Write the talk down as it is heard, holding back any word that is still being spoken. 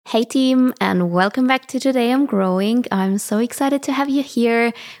Hey team, and welcome back to Today I'm Growing. I'm so excited to have you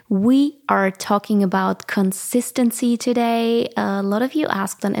here. We are talking about consistency today. A lot of you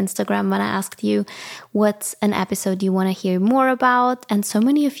asked on Instagram when I asked you what's an episode you want to hear more about. And so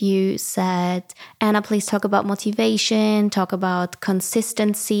many of you said, Anna, please talk about motivation, talk about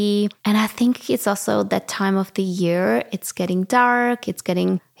consistency. And I think it's also that time of the year. It's getting dark, it's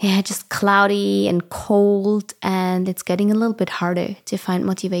getting just cloudy and cold, and it's getting a little bit harder to find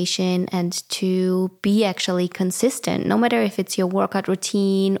motivation and to be actually consistent, no matter if it's your workout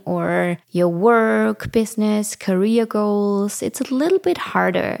routine or your work, business, career goals. It's a little bit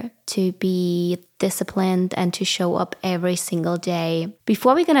harder to be disciplined and to show up every single day.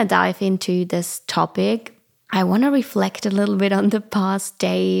 Before we're going to dive into this topic, I want to reflect a little bit on the past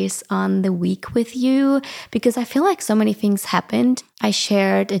days, on the week with you, because I feel like so many things happened. I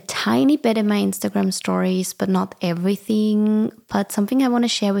shared a tiny bit in my Instagram stories, but not everything. But something I want to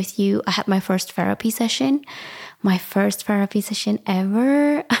share with you, I had my first therapy session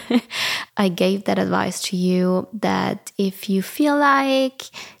ever. I gave that advice to you that if you feel like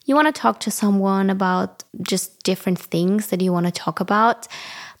you want to talk to someone about just different things that you want to talk about,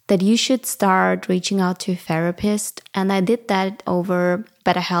 that you should start reaching out to a therapist. And I did that over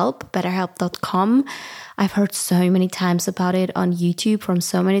BetterHelp, betterhelp.com. I've heard so many times about it on YouTube from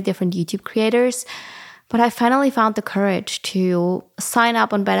so many different YouTube creators. But I finally found the courage to sign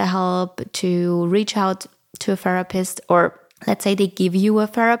up on BetterHelp, to reach out to a therapist, or let's say they give you a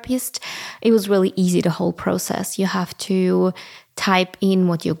therapist. It was really easy, the whole process. You have to type in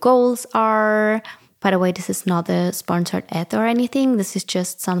what your goals are. By the way, this is not a sponsored ad or anything. This is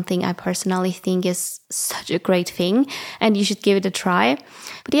just something I personally think is such a great thing and you should give it a try.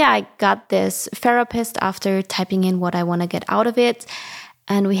 But yeah, I got this therapist after typing in what I want to get out of it.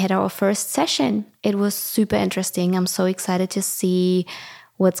 And we had our first session. It was super interesting. I'm so excited to see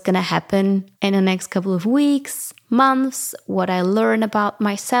what's going to happen in the next couple of weeks, months, what I learn about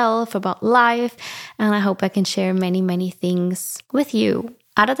myself, about life. And I hope I can share many, many things with you.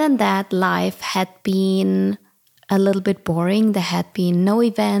 Other than that, life had been a little bit boring. There had been no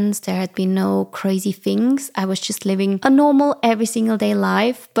events. There had been no crazy things. I was just living a normal every single day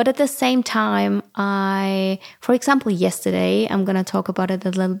life. But at the same time, for example, yesterday, I'm going to talk about it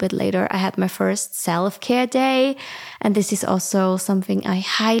a little bit later, I had my first self-care day. And this is also something I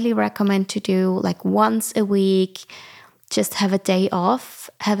highly recommend to do, like once a week. Just have a day off,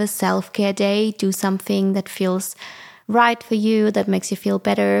 have a self-care day, do something that feels right for you, that makes you feel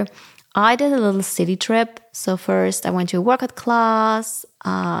better. I did a little city trip. So first I went to a workout class.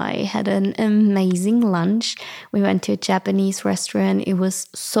 I had an amazing lunch. We went to a Japanese restaurant. It was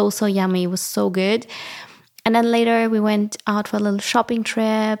so yummy. It was so good. And then later we went out for a little shopping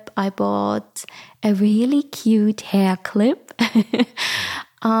trip. I bought a really cute hair clip.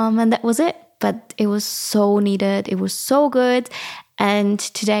 And that was it. But it was so needed. It was so good. And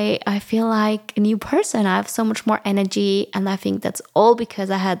today I feel like a new person. I have so much more energy. And I think that's all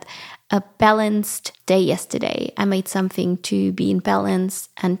because I had a balanced day yesterday. I made something to be in balance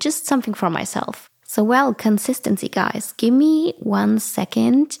and just something for myself. So, consistency, guys. Give me 1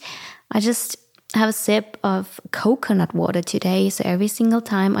 second. I just have a sip of coconut water today. So every single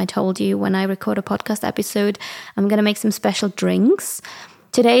time, I told you when I record a podcast episode, I'm going to make some special drinks.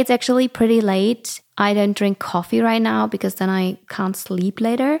 Today it's actually pretty late. I don't drink coffee right now because then I can't sleep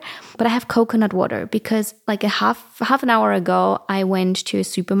later. But I have coconut water because like a half an hour ago, I went to a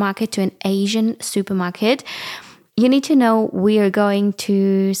supermarket, to an Asian supermarket. You need to know we are going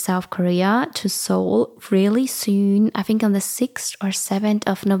to South Korea, to Seoul, really soon. I think on the 6th or 7th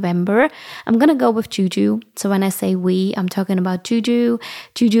of November. I'm going to go with Juju. So when I say we, I'm talking about Juju.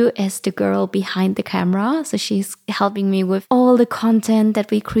 Juju is the girl behind the camera. So she's helping me with all the content that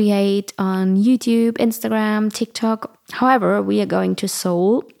we create on YouTube, Instagram, TikTok. However, we are going to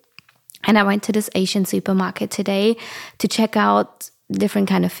Seoul. And I went to this Asian supermarket today to check out different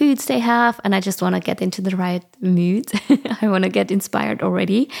kind of foods they have, and I just want to get into the right mood. I want to get inspired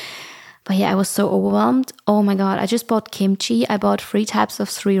already. But yeah, I was so overwhelmed. Oh my god, I just bought kimchi. I bought 3 types of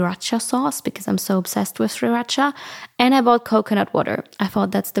sriracha sauce because I'm so obsessed with sriracha, and I bought coconut water. I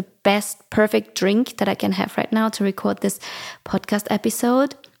thought that's the best perfect drink that I can have right now to record this podcast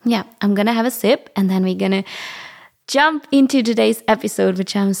episode. Yeah, I'm gonna have a sip and then we're gonna jump into today's episode,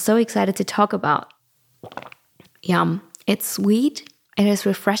 which I'm so excited to talk about. Yum. It's sweet. It is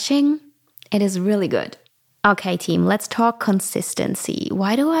refreshing. It is really good. Okay, team, let's talk consistency.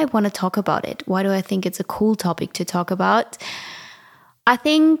 Why do I want to talk about it? Why do I think it's a cool topic to talk about? I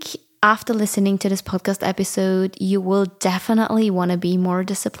think after listening to this podcast episode, you will definitely want to be more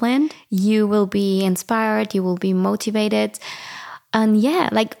disciplined. You will be inspired. You will be motivated. And yeah,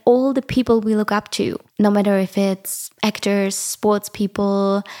 like all the people we look up to, no matter if it's actors, sports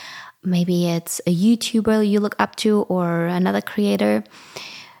people, maybe it's a YouTuber you look up to or another creator,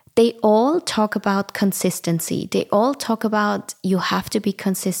 they all talk about consistency. They all talk about you have to be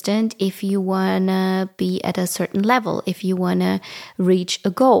consistent if you want to be at a certain level, if you want to reach a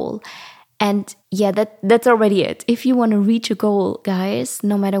goal. And yeah, that's already it. If you want to reach a goal, guys,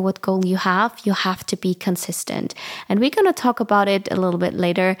 no matter what goal you have to be consistent. And we're going to talk about it a little bit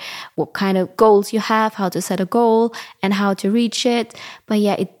later, what kind of goals you have, how to set a goal and how to reach it. But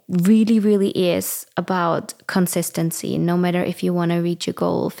yeah, it really, really is about consistency. No matter if you want to reach a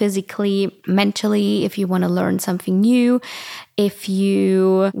goal physically, mentally, if you want to learn something new, if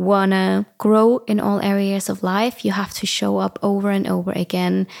you want to grow in all areas of life, you have to show up over and over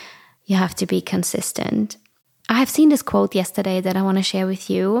again. You have to be consistent. I have seen this quote yesterday that I want to share with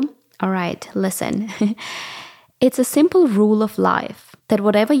you. All right, listen. It's a simple rule of life that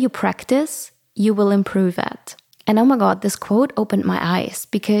whatever you practice, you will improve at. And oh my God, this quote opened my eyes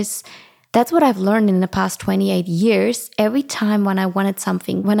because that's what I've learned in the past 28 years. Every time when I wanted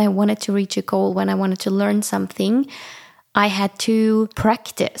something, when I wanted to reach a goal, when I wanted to learn something, I had to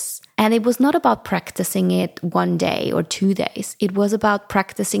practice. And it was not about practicing it one day or 2 days. It was about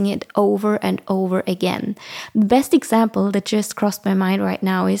practicing it over and over again. The best example that just crossed my mind right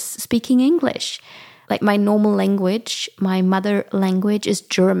now is speaking English. Like my normal language, my mother language is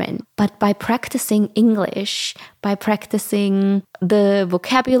German. But by practicing English, by practicing the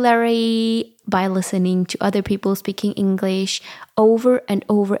vocabulary, by listening to other people speaking English over and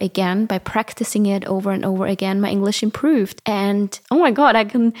over again, by practicing it over and over again, my English improved. And oh my God, I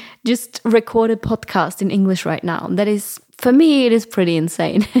can just record a podcast in English right now. That is, for me, it is pretty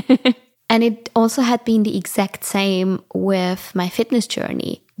insane. And it also had been the exact same with my fitness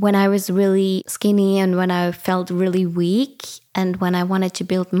journey. When I was really skinny and when I felt really weak and when I wanted to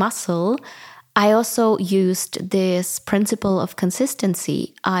build muscle, I also used this principle of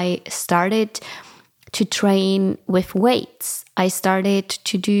consistency. I started to train with weights. I started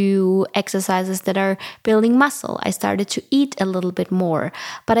to do exercises that are building muscle. I started to eat a little bit more.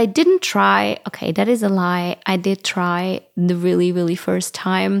 But I didn't try, okay, that is a lie. I did try the really, really first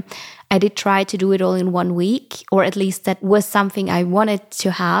time. I did try to do it all in 1 week, or at least that was something I wanted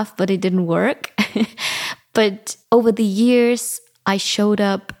to have, but it didn't work. But over the years, I showed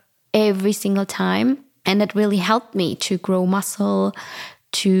up every single time, and it really helped me to grow muscle,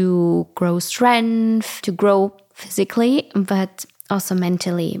 to grow strength, to grow physically, but also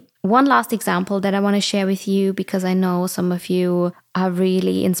mentally. One last example that I want to share with you, because I know some of you are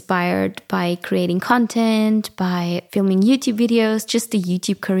really inspired by creating content, by filming YouTube videos, just the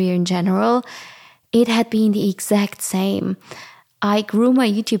YouTube career in general. It had been the exact same. I grew my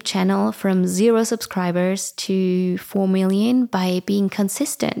YouTube channel from 0 subscribers to 4 million by being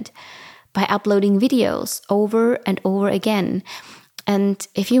consistent, by uploading videos over and over again. And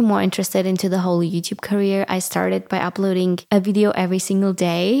if you're more interested into the whole YouTube career, I started by uploading a video every single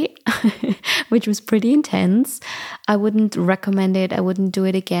day, which was pretty intense. I wouldn't recommend it. I wouldn't do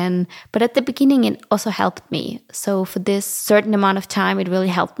it again. But at the beginning, it also helped me. So for this certain amount of time, it really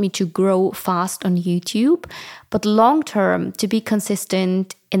helped me to grow fast on YouTube. But long term, to be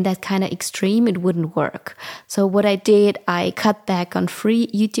consistent in that kind of extreme, it wouldn't work. So what I did, I cut back on 3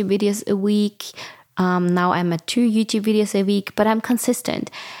 YouTube videos a week. Now I'm at 2 YouTube videos a week, but I'm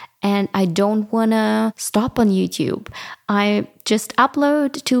consistent and I don't want to stop on YouTube. I just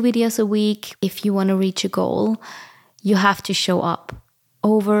upload 2 videos a week. If you want to reach a goal, you have to show up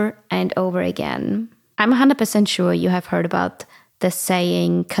over and over again. I'm 100% sure you have heard about the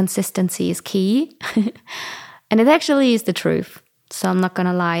saying, consistency is key. And it actually is the truth. So I'm not going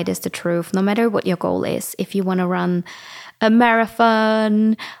to lie, it is the truth. No matter what your goal is, if you want to run a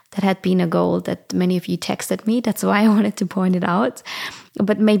marathon, that had been a goal that many of you texted me. That's why I wanted to point it out.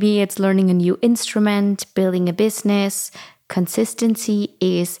 But maybe it's learning a new instrument, building a business. Consistency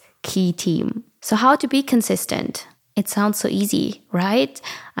is key, team. So how to be consistent? It sounds so easy, right?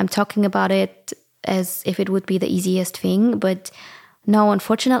 I'm talking about it as if it would be the easiest thing, but no,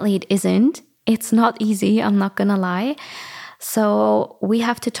 unfortunately it isn't. It's not easy, I'm not gonna lie. So we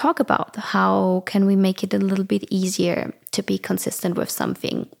have to talk about how can we make it a little bit easier to be consistent with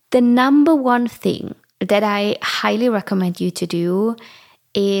something. The number one thing that I highly recommend you to do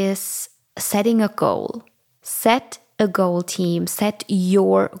is setting a goal. Set a goal, team. Set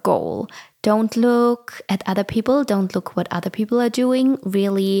your goal. Don't look at other people. Don't look what other people are doing.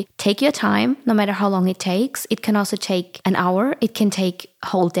 Really take your time, no matter how long it takes. It can also take an hour. It can take a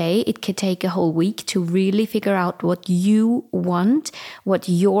whole day. It can take a whole week to really figure out what you want, what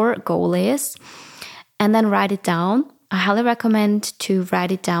your goal is, and then write it down. I highly recommend to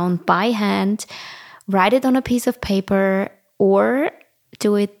write it down by hand, write it on a piece of paper, or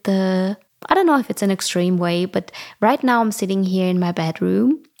do it I don't know if it's an extreme way, but right now I'm sitting here in my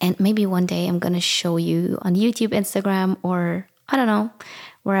bedroom, and maybe one day I'm going to show you on YouTube, Instagram, or I don't know,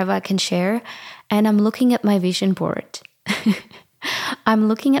 wherever I can share. And I'm looking at my vision board. I'm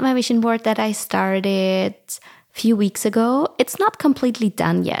looking at my vision board that I started a few weeks ago. It's not completely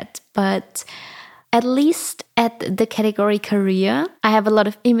done yet, but at least at the category career, I have a lot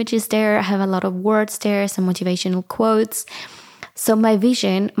of images there. I have a lot of words there, some motivational quotes. So my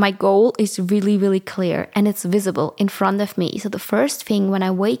vision, my goal is really, really clear and it's visible in front of me. So the first thing when I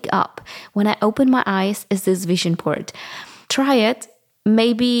wake up, when I open my eyes, is this vision board. Try it.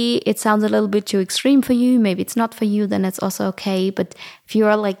 Maybe it sounds a little bit too extreme for you. Maybe it's not for you, then it's also okay. But if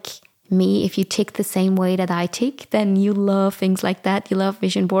you're like me, if you tick the same way that I tick, then you love things like that. You love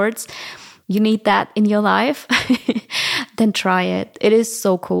vision boards. You need that in your life, then try it. It is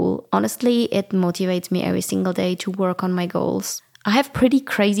so cool. Honestly, it motivates me every single day to work on my goals. I have pretty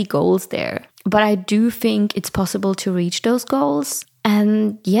crazy goals there, but I do think it's possible to reach those goals.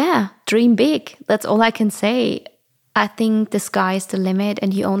 And yeah, dream big. That's all I can say. I think the sky is the limit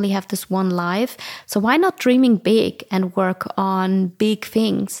and you only have this one life. So why not dreaming big and work on big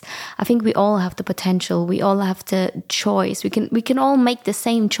things? I think we all have the potential. We all have the choice. We can all make the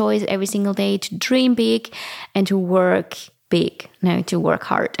same choice every single day to dream big and to work big. No, to work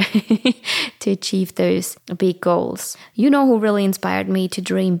hard to achieve those big goals. You know who really inspired me to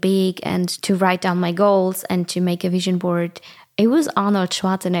dream big and to write down my goals and to make a vision board? It was Arnold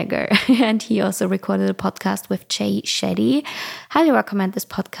Schwarzenegger, and he also recorded a podcast with Jay Shetty. Highly recommend this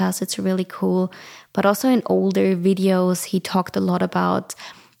podcast. It's really cool. But also in older videos, he talked a lot about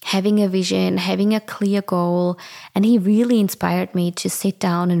having a vision, having a clear goal. And he really inspired me to sit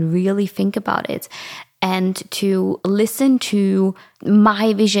down and really think about it and to listen to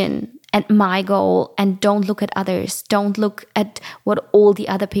my vision and my goal, and don't look at others. Don't look at what all the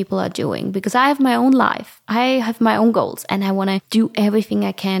other people are doing, because I have my own life. I have my own goals and I want to do everything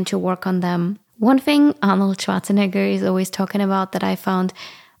I can to work on them. One thing Arnold Schwarzenegger is always talking about that I found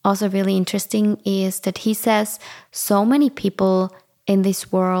also really interesting is that he says so many people in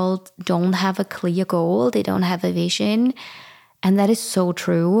this world don't have a clear goal. They don't have a vision. And that is so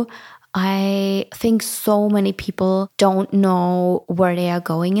true. I think so many people don't know where they are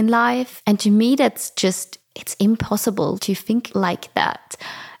going in life. And to me, it's impossible to think like that.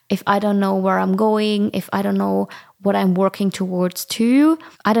 If I don't know where I'm going, if I don't know what I'm working towards to,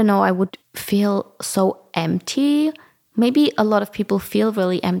 I don't know, I would feel so empty. Maybe a lot of people feel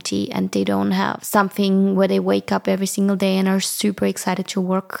really empty and they don't have something where they wake up every single day and are super excited to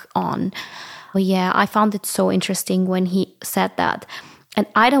work on. But yeah, I found it so interesting when he said that. And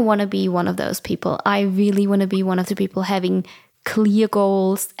I don't want to be one of those people. I really want to be one of the people having clear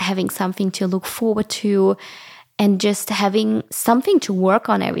goals, having something to look forward to, and just having something to work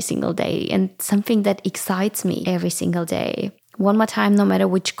on every single day and something that excites me every single day. One more time, no matter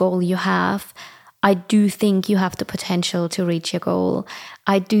which goal you have, I do think you have the potential to reach your goal.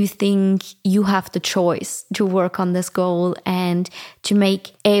 I do think you have the choice to work on this goal and to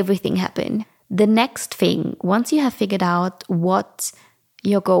make everything happen. The next thing, once you have figured out what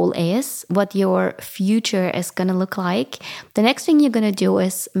your goal is, what your future is going to look like, the next thing you're going to do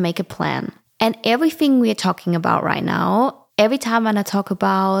is make a plan. And everything we're talking about right now, every time when I talk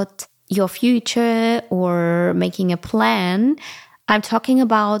about your future or making a plan, I'm talking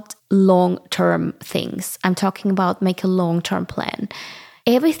about long-term things. I'm talking about make a long-term plan.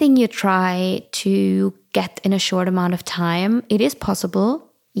 Everything you try to get in a short amount of time, it is possible.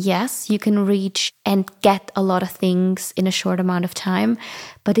 Yes, you can reach and get a lot of things in a short amount of time,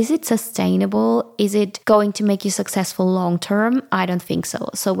 but is it sustainable? Is it going to make you successful long term? I don't think so.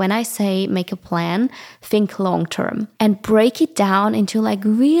 So when I say make a plan, think long term and break it down into like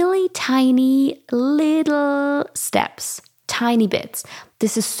really tiny little steps. Tiny bits.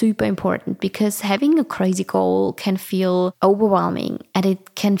 This is super important because having a crazy goal can feel overwhelming and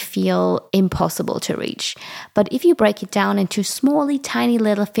it can feel impossible to reach. But if you break it down into small, tiny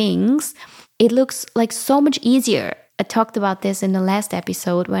little things, it looks like so much easier. I talked about this in the last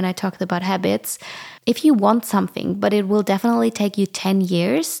episode when I talked about habits. If you want something, but it will definitely take you 10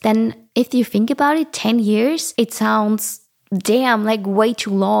 years, then if you think about it, 10 years, it sounds damn, like way too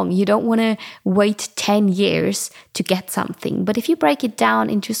long. You don't want to wait 10 years to get something. But if you break it down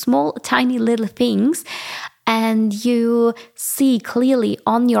into small, tiny little things, and you see clearly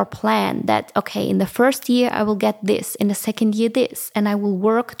on your plan that, okay, in the first year I will get this, in the second year this, and I will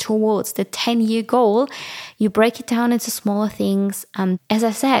work towards the 10-year goal, you break it down into smaller things. As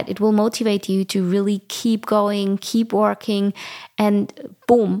I said, it will motivate you to really keep going, keep working, and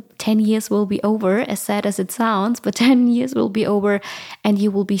boom, 10 years will be over, as sad as it sounds, but 10 years will be over and you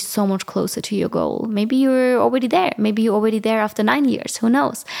will be so much closer to your goal. Maybe you're already there. Maybe you're already there after 9 years. Who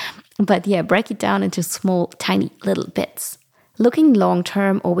knows? But yeah, break it down into small, tiny little bits. Looking long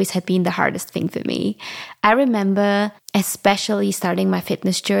term always had been the hardest thing for me. I remember, especially starting my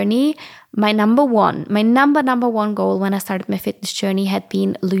fitness journey, my number one goal when I started my fitness journey had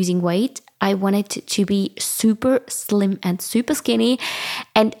been losing weight. I wanted to be super slim and super skinny,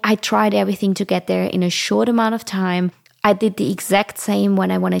 and I tried everything to get there in a short amount of time. I did the exact same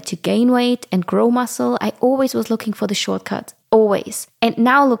when I wanted to gain weight and grow muscle. I always was looking for the shortcut. Always. And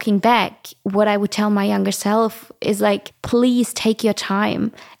now looking back, what I would tell my younger self is like, please take your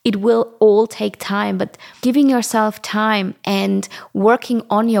time. It will all take time, but giving yourself time and working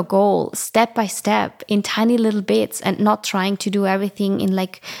on your goal step by step in tiny little bits and not trying to do everything in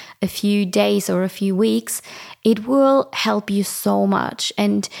like a few days or a few weeks, it will help you so much.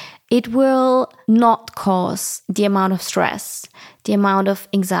 And it will not cause the amount of stress, the amount of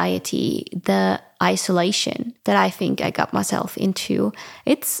anxiety, the isolation that I think I got myself into.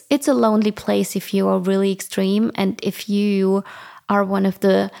 It's a lonely place if you are really extreme, and if you are one of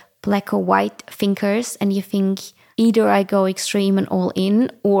the black or white thinkers and you think either I go extreme and all in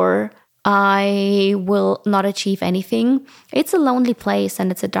or I will not achieve anything. It's a lonely place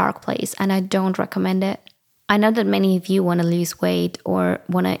and it's a dark place, and I don't recommend it. I know that many of you want to lose weight or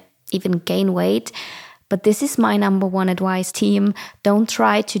want to even gain weight, but this is my number one advice, team. Don't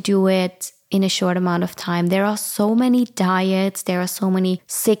try to do it in a short amount of time. There are so many diets, there are so many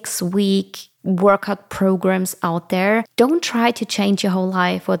 6-week workout programs out there. Don't try to change your whole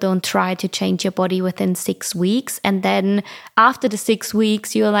life, or don't try to change your body within 6 weeks. And then after the 6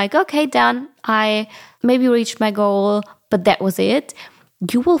 weeks, you're like, okay, done. I maybe reached my goal, but that was it.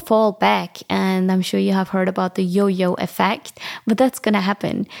 You will fall back, and I'm sure you have heard about the yo-yo effect, but that's going to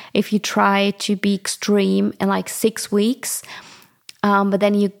happen if you try to be extreme in like 6 weeks, but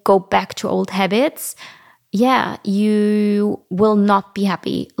then you go back to old habits. Yeah, you will not be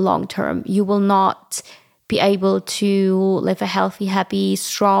happy long term. You will not be able to live a healthy, happy,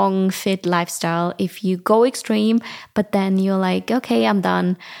 strong, fit lifestyle if you go extreme, but then you're like, okay, I'm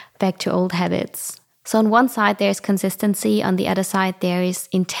done, back to old habits. So on one side, there's consistency. On the other side, there is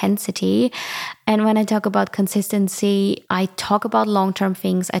intensity. And when I talk about consistency, I talk about long-term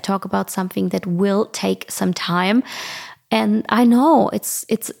things. I talk about something that will take some time. And I know it's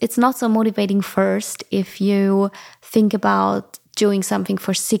not so motivating first if you think about doing something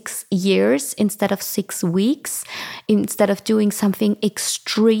for 6 years instead of 6 weeks, instead of doing something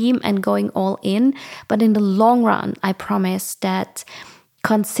extreme and going all in. But in the long run, I promise that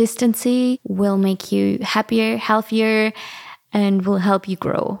consistency will make you happier, healthier, and will help you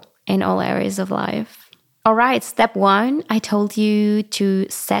grow in all areas of life. All right, step 1, I told you to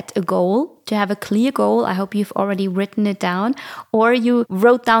set a goal, to have a clear goal. I hope you've already written it down, or you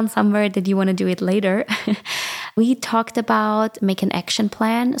wrote down somewhere that you want to do it later. We talked about make an action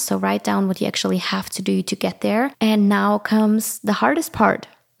plan, so write down what you actually have to do to get there. And now comes the hardest part.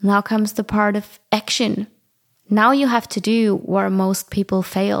 Now comes the part of action. Now you have to do where most people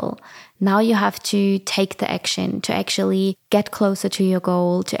fail. Now you have to take the action to actually get closer to your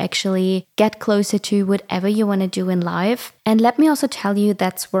goal, to actually get closer to whatever you want to do in life. And let me also tell you,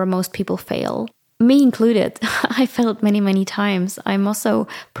 that's where most people fail. Me included. I failed many, many times. I'm also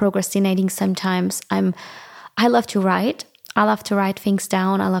procrastinating sometimes. I love to write. I love to write things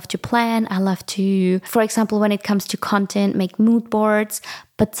down. I love to plan. I love to, for example, when it comes to content, make mood boards.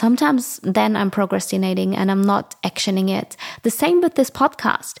 But sometimes then I'm procrastinating and I'm not actioning it. The same with this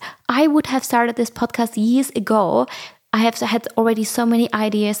podcast. I would have started this podcast years ago. I have had already so many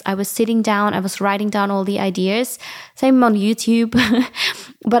ideas. I was sitting down. I was writing down all the ideas. Same on YouTube.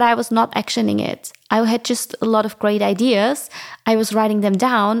 But I was not actioning it. I had just a lot of great ideas. I was writing them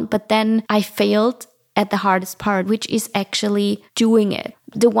down, but then I failed at the hardest part, which is actually doing it.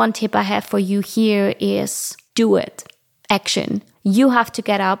 The one tip I have for you here is do it. Action. You have to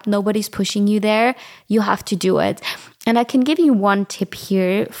get up. Nobody's pushing you there. You have to do it. And I can give you one tip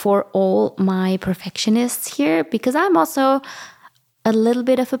here for all my perfectionists here, because I'm also a little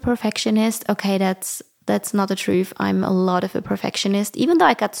bit of a perfectionist. Okay, that's not the truth. I'm a lot of a perfectionist, even though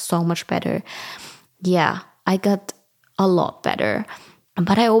I got so much better. Yeah, I got a lot better.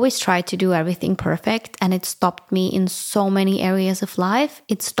 But I always tried to do everything perfect, and it stopped me in so many areas of life.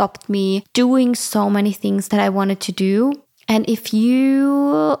 It stopped me doing so many things that I wanted to do. And if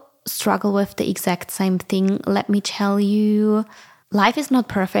you struggle with the exact same thing, let me tell you, life is not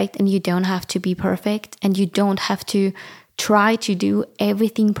perfect, and you don't have to be perfect, and you don't have to try to do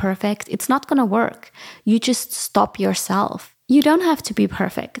everything perfect. It's not going to work. You just stop yourself. You don't have to be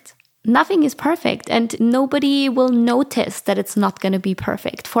perfect. Nothing is perfect, and nobody will notice that it's not going to be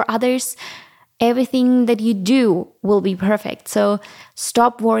perfect. For others, everything that you do will be perfect. So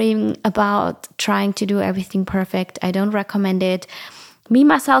stop worrying about trying to do everything perfect. I don't recommend it. Me,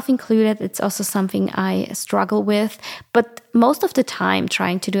 myself included, it's also something I struggle with. But most of the time,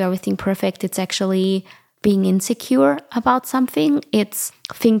 trying to do everything perfect, it's actually being insecure about something. It's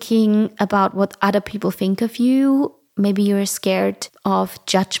thinking about what other people think of you. Maybe you're scared of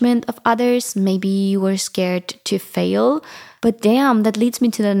judgment of others. Maybe you were scared to fail. But damn, that leads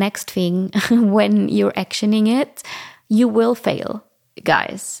me to the next thing. When you're actioning it, you will fail,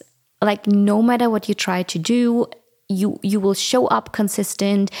 guys. Like, no matter what you try to do, you will show up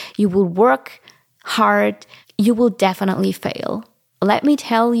consistent. You will work hard. You will definitely fail. Let me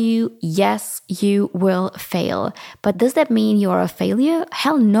tell you, yes, you will fail. But does that mean you're a failure?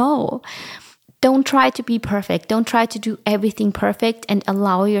 Hell no. Don't try to be perfect. Don't try to do everything perfect and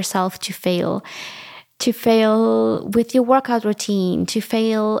allow yourself to fail. To fail with your workout routine, to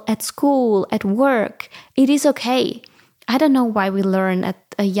fail at school, at work. It is okay. I don't know why we learn at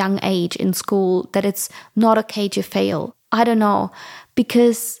a young age in school that it's not okay to fail. I don't know,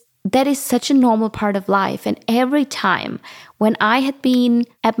 because that is such a normal part of life. And every time when I had been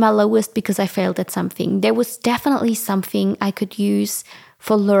at my lowest because I failed at something, there was definitely something I could use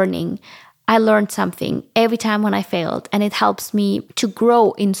for learning. I learned something every time when I failed, and it helps me to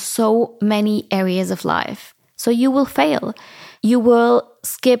grow in so many areas of life. So you will fail. You will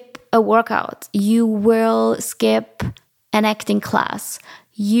skip a workout. You will skip an acting class.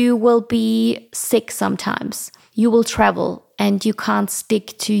 You will be sick sometimes. You will travel and you can't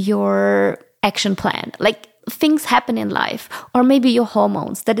stick to your action plan. Like, things happen in life. Or maybe your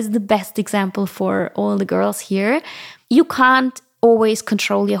hormones. That is the best example for all the girls here. You can't always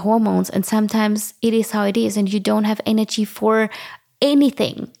control your hormones, and sometimes it is how it is, and you don't have energy for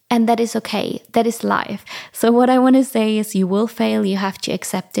anything, and that is okay. That is life. So what I want to say is, you will fail. You have to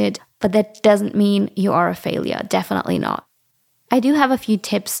accept it, but that doesn't mean you are a failure. Definitely not. I do have a few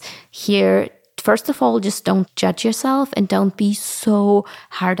tips here. First of all, just don't judge yourself and don't be so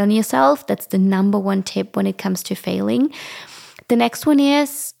hard on yourself. That's the number one tip when it comes to failing. The next one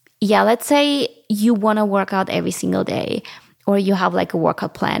is, let's say you want to work out every single day, or you have like a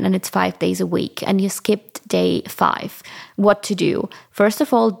workout plan and it's 5 days a week and you skipped day 5. What to do? First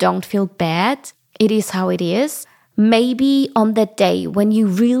of all, don't feel bad. It is how it is. Maybe on that day when you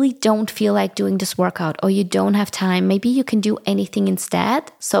really don't feel like doing this workout or you don't have time, maybe you can do anything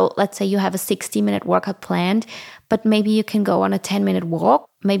instead. So let's say you have a 60-minute workout planned, but maybe you can go on a 10-minute walk.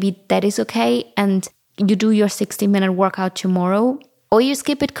 Maybe that is okay. And you do your 60-minute workout tomorrow, or you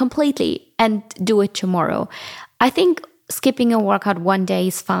skip it completely and do it tomorrow. I think skipping a workout 1 day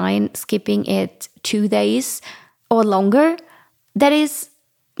is fine. Skipping it 2 days or longer, that is,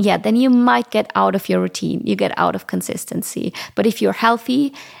 then you might get out of your routine. You get out of consistency. But if you're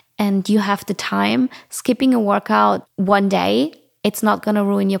healthy and you have the time, skipping a workout 1 day, it's not going to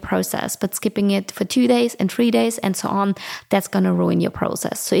ruin your process. But skipping it for 2 days and 3 days and so on, that's going to ruin your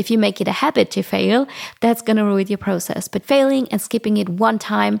process. So if you make it a habit to fail, that's going to ruin your process. But failing and skipping it one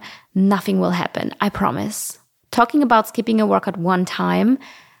time, nothing will happen. I promise. Talking about skipping a workout one time,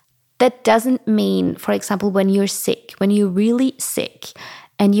 that doesn't mean, for example, when you're sick, when you're really sick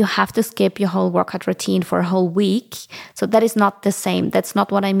and you have to skip your whole workout routine for a whole week. So that is not the same. That's not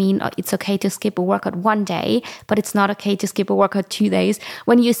what I mean. It's okay to skip a workout 1 day, but it's not okay to skip a workout 2 days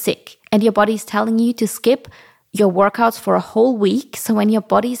when you're sick and your body is telling you to skip your workouts for a whole week. So when your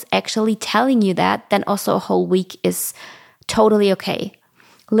body is actually telling you that, then also a whole week is totally okay.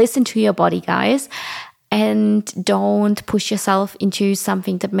 Listen to your body, guys. And don't push yourself into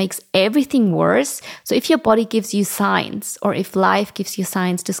something that makes everything worse. So if your body gives you signs, or if life gives you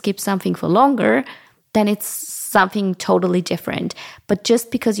signs to skip something for longer, then it's something totally different. But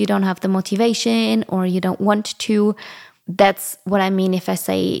just because you don't have the motivation or you don't want to, that's what I mean if I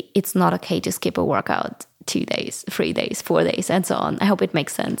say it's not okay to skip a workout 2 days, 3 days, 4 days, and so on. I hope it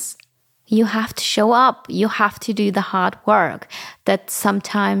makes sense. You have to show up. You have to do the hard work. That's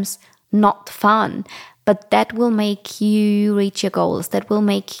sometimes not fun. But that will make you reach your goals. That will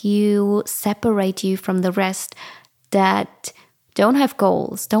make you separate you from the rest. That don't have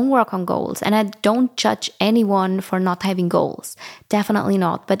goals, don't work on goals. And I don't judge anyone for not having goals. Definitely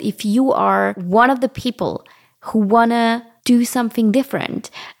not. But if you are one of the people who want to do something different,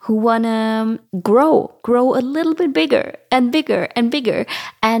 who want to grow a little bit bigger and bigger and bigger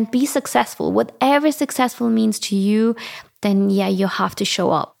and be successful, whatever successful means to you, then yeah, you have to show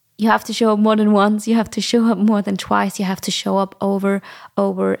up. You have to show up more than once. You have to show up more than twice. You have to show up over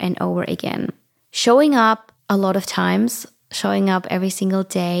and over again. Showing up a lot of times, showing up every single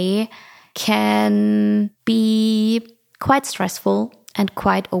day can be quite stressful and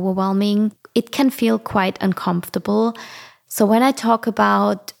quite overwhelming. It can feel quite uncomfortable. So when I talk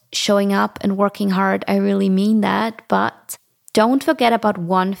about showing up and working hard, I really mean that. But don't forget about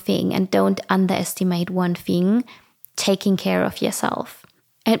one thing and don't underestimate one thing, taking care of yourself.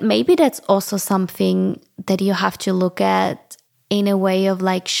 And maybe that's also something that you have to look at in a way of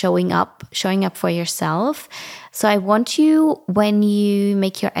like showing up for yourself. So I want you, when you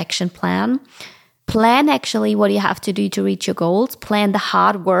make your action plan actually what you have to do to reach your goals, plan the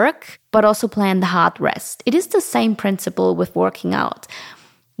hard work, but also plan the hard rest. It is the same principle with working out.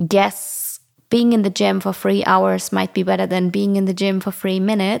 Yes, being in the gym for 3 hours might be better than being in the gym for 3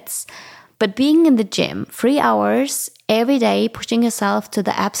 minutes, but being in the gym 3 hours every day, pushing yourself to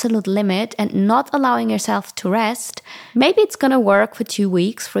the absolute limit and not allowing yourself to rest, maybe it's going to work for 2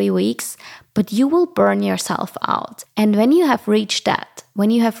 weeks, 3 weeks, but you will burn yourself out. And when you have reached that, when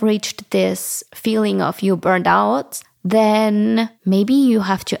you have reached this feeling of you burned out, then maybe you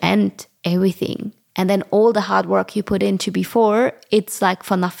have to end everything. And then all the hard work you put into before, it's like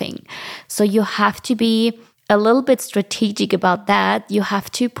for nothing. So you have to be a little bit strategic about that. You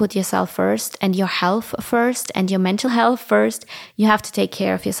have to put yourself first and your health first and your mental health first. You have to take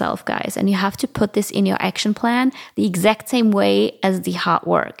care of yourself, guys. And you have to put this in your action plan the exact same way as the hard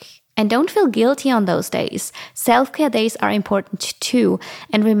work. And don't feel guilty on those days. Self-care days are important too.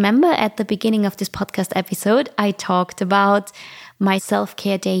 And remember at the beginning of this podcast episode, I talked about my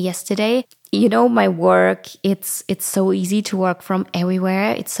self-care day yesterday. You know, my work, it's so easy to work from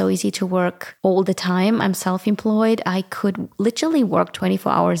everywhere. It's so easy to work all the time. I'm self-employed. I could literally work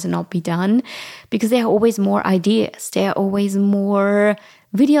 24 hours and not be done because there are always more ideas. There are always more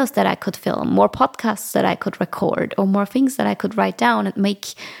videos that I could film, more podcasts that I could record, or more things that I could write down and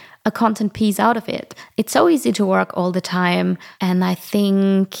make a content piece out of it. It's so easy to work all the time. And I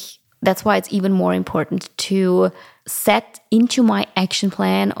think that's why it's even more important to set into my action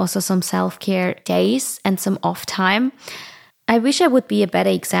plan also some self-care days and some off time. I wish I would be a better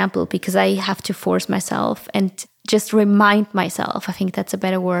example because I have to force myself and just remind myself, I think that's a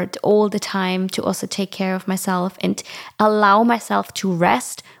better word, all the time to also take care of myself and allow myself to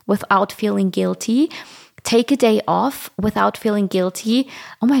rest without feeling guilty. Take a day off without feeling guilty.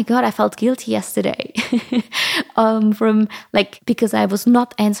 Oh my God, I felt guilty yesterday because I was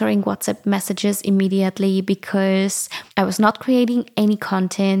not answering WhatsApp messages immediately because I was not creating any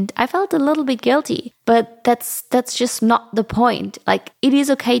content. I felt a little bit guilty, but that's just not the point. Like, it is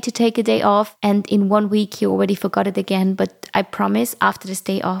okay to take a day off and in 1 week you already forgot it again. But I promise after this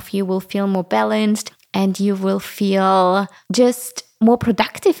day off, you will feel more balanced and you will feel just more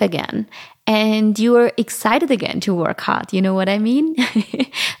productive again. And you are excited again to work hard. You know what I mean?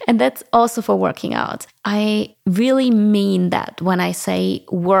 And that's also for working out. I really mean that when I say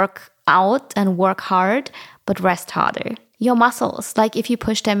work out and work hard, but rest harder. Your muscles, like if you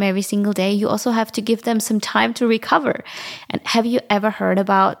push them every single day, you also have to give them some time to recover. And have you ever heard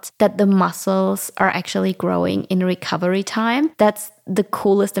about that the muscles are actually growing in recovery time? That's the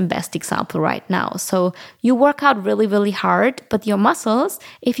coolest and best example right now. So you work out really, really hard, but your muscles,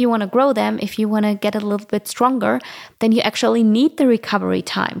 if you want to grow them, if you want to get a little bit stronger, then you actually need the recovery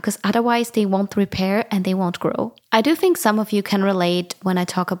time because otherwise they won't repair and they won't grow. I do think some of you can relate when I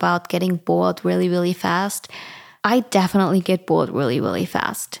talk about getting bored really, really fast. I definitely get bored really, really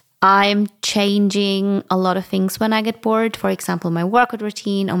fast. I'm changing a lot of things when I get bored. For example, my workout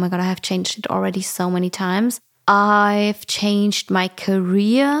routine. Oh my God, I have changed it already so many times. I've changed my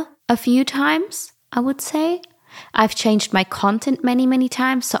career a few times, I would say. I've changed my content many, many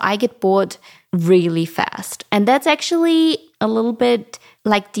times. So I get bored really fast. And that's actually a little bit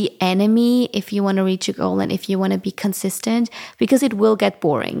like the enemy if you want to reach a goal and if you want to be consistent, because it will get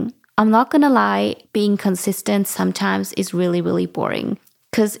boring. I'm not going to lie, being consistent sometimes is really, really boring.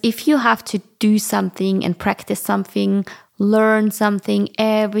 Because if you have to do something and practice something, learn something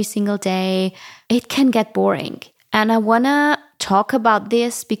every single day, it can get boring. And I want to talk about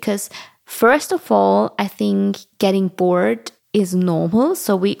this because first of all, I think getting bored is normal.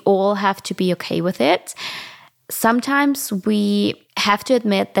 So we all have to be okay with it. Sometimes we have to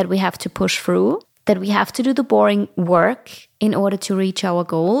admit that we have to push through. that we have to do the boring work in order to reach our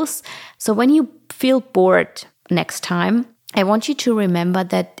goals. So when you feel bored next time, I want you to remember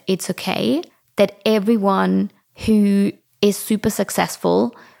that it's okay, that everyone who is super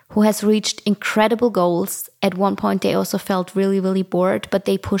successful, who has reached incredible goals, at one point they also felt really, really bored, but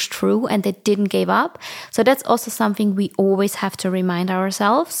they pushed through and they didn't give up. So that's also something we always have to remind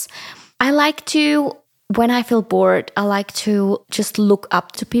ourselves. I like to, when I feel bored, I like to just look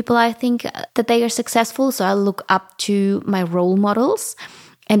up to people I think that they are successful. So I look up to my role models.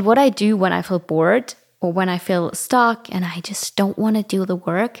 And what I do when I feel bored, or when I feel stuck and I just don't want to do the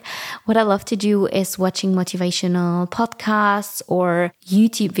work, what I love to do is watching motivational podcasts or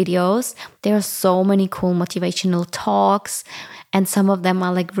YouTube videos. There are so many cool motivational talks, and some of them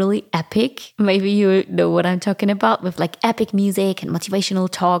are like really epic. Maybe you know what I'm talking about, with like epic music and motivational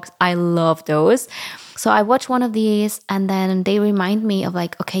talks. I love those. So I watch one of these and then they remind me of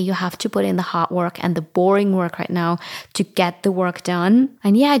like, okay, you have to put in the hard work and the boring work right now to get the work done.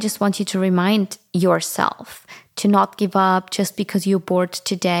 And yeah, I just want you to remind yourself to not give up just because you're bored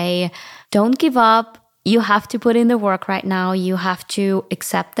today. Don't give up. You have to put in the work right now. You have to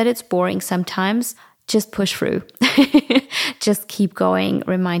accept that it's boring sometimes. Just push through. Just keep going.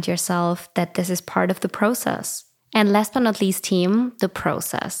 Remind yourself that this is part of the process. And last but not least, team, the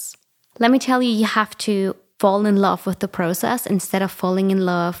process. Let me tell you, you have to fall in love with the process instead of falling in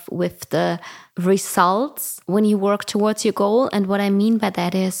love with the results when you work towards your goal. And what I mean by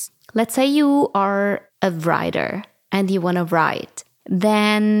that is, let's say you are a writer and you want to write.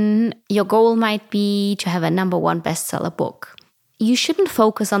 Then your goal might be to have a #1 bestseller book. You shouldn't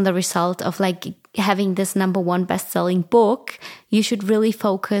focus on the result of like having this #1 best-selling book. You should really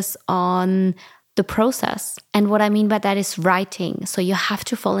focus on the process. And what I mean by that is writing. So you have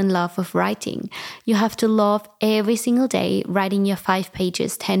to fall in love with writing. You have to love every single day writing your 5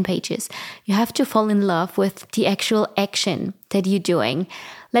 pages, 10 pages. You have to fall in love with the actual action that you're doing.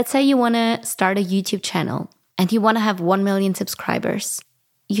 Let's say you want to start a YouTube channel and you want to have 1 million subscribers.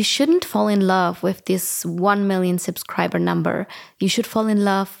 You shouldn't fall in love with this 1 million subscriber number. You should fall in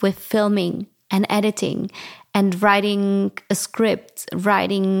love with filming and editing and writing a script,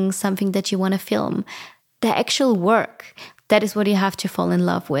 writing something that you want to film. The actual work, that is what you have to fall in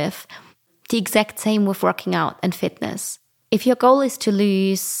love with. The exact same with working out and fitness. If your goal is to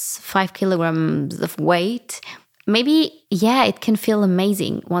lose 5 kilograms of weight, maybe, yeah, it can feel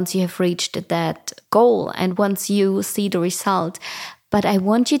amazing once you have reached that goal and once you see the result. But I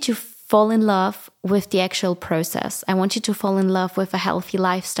want you to fall in love with the actual process. I want you to fall in love with a healthy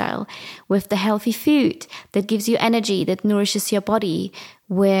lifestyle, with the healthy food that gives you energy, that nourishes your body,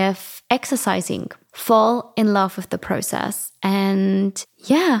 with exercising. Fall in love with the process. And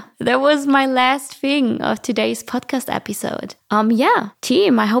yeah, that was my last thing of today's podcast episode.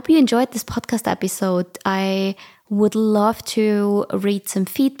 Team, I hope you enjoyed this podcast episode. I would love to read some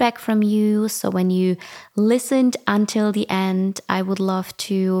feedback from you. So when you listened until the end, I would love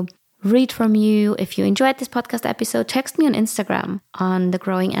to read from you. If you enjoyed this podcast episode, text me on Instagram on the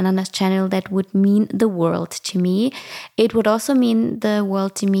Growing Ananas channel. That would mean the world to me. It would also mean the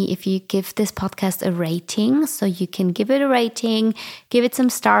world to me if you give this podcast a rating. So you can give it a rating, give it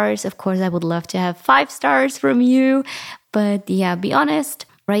some stars. Of course, I would love to have 5 stars from you. But yeah, be honest.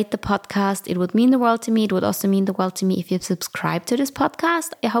 Rate the podcast. It would mean the world to me. It would also mean the world to me if you subscribe to this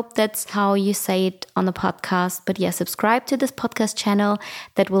podcast. I hope that's how you say it on the podcast. But yeah, subscribe to this podcast channel.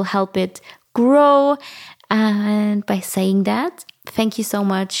 That will help it grow. And by saying that, thank you so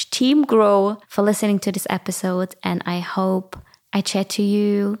much, Team Grow, for listening to this episode. And I hope I chat to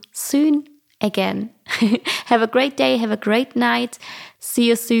you soon again. Have a great day. Have a great night. See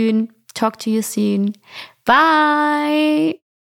you soon. Talk to you soon. Bye.